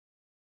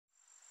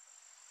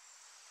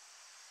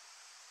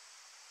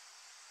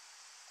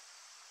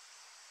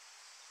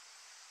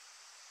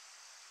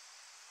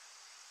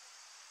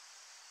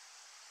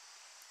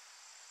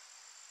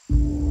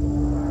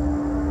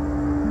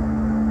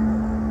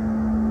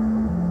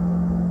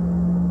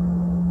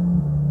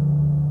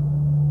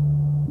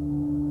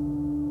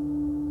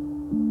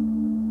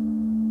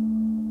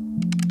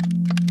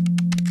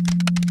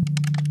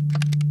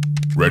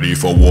Ready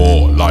for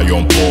war,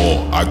 lion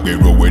paw,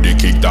 Agbero where they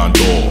kick down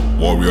door.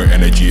 Warrior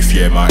energy,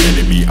 fear my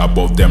enemy,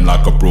 above them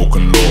like a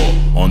broken law.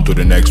 On to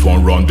the next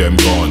one, run them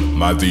gone.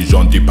 My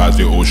vision deep as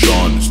the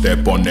ocean.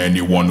 Step on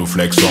anyone who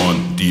flex on.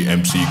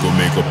 DMC go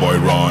make a boy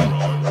run.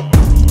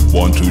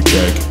 1, 2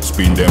 check,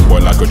 spin them boy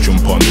like a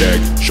chump on deck.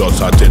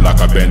 Shots at it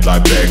like a bent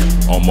like Beck.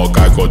 On my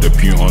guy got the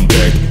pin on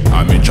deck.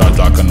 I'm in charge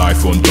like an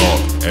iPhone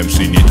dog.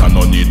 MC neat and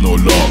no need no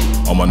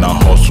lock. I'm on a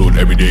hustle,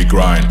 everyday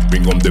grind.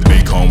 Bring home the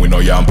bacon with no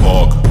yam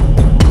pork.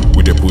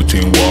 With the put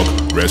in work,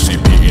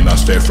 recipe in a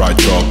stir fry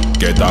chop.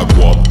 Get that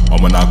guap, I'm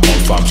on a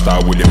confirm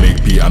style with the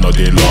make P and all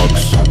day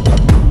logs.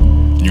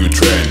 New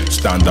trend,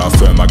 stand out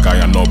firm, my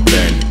guy and not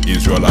blend.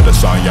 Israel at the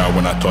sun, yeah,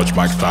 when I touch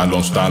my style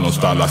on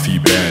style, I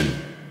feel bend.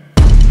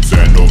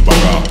 Send no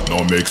bagger,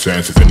 no make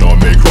sense if it not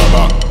make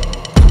rubber.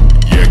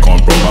 Yeah,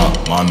 come proper,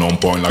 man on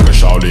point like a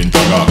Shaolin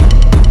dagger.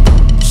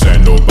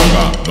 Send no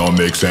bagger, no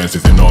make sense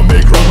if it not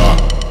make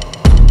rubber.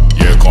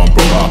 Yeah, come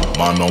proper,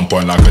 man on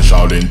point like a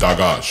Shaolin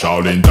dagger.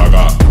 Shaolin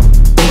dagger.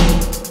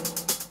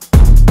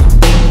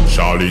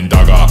 Shaolin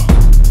dagger.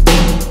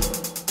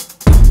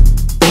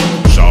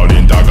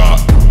 Shaolin dagger.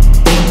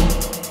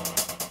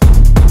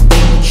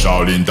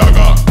 Shaolin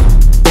dagger.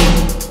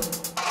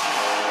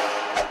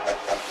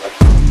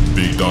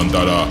 Big Don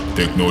Dada,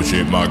 take no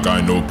shit, my guy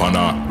no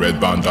pana. Red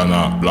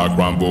bandana, black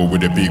Rambo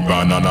with a big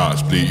banana.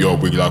 Split your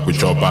wig like with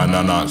your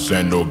banana.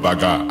 Send no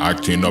bagger,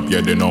 acting up,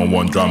 yeah, they don't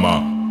want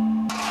drama.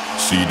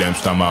 See them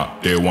stammer,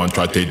 they want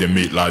try take the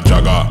meat like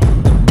Jagger.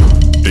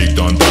 Big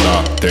Don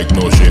Dada, take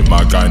no shit,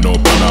 my guy no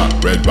pana.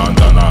 Red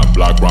bandana,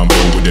 black Rambo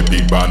with a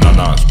big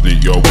banana.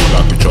 Split your wig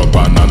like with your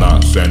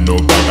banana. Send no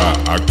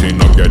bagger,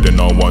 acting up, yeah, they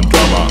don't want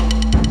drama.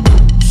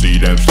 See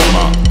them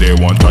stammer, they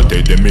want try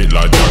take the meat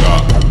like Jagger.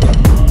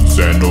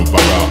 Send no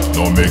bagger,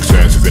 no make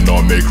sense if it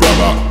not make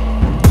rubber.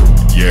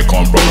 Yeah,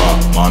 come proper,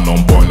 man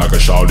on point like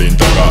a Shaolin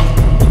dagger.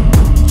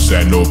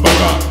 Send no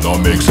bagger, no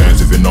make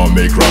sense if it not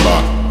make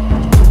rubber.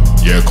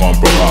 Yeah, come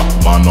proper,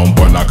 man on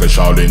point like a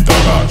Shaolin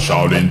dagger.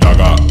 Shaolin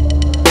dagger.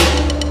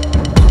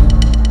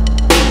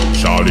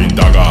 Shaolin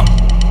dagger.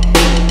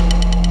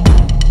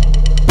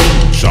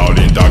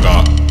 Shaolin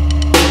dagger.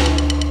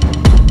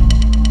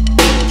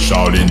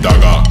 Shaolin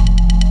dagger.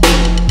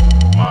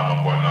 Man on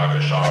point like a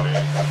Shaolin.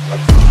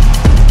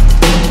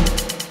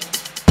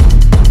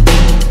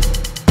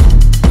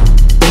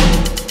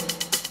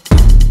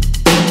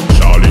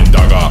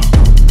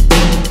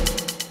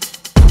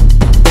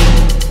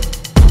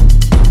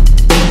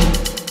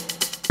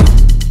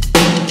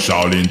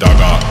 Shaolin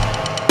dagger.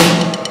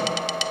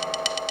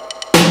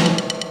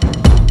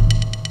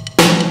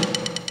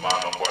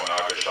 Man on point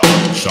like a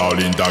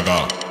Shaolin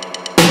dagger.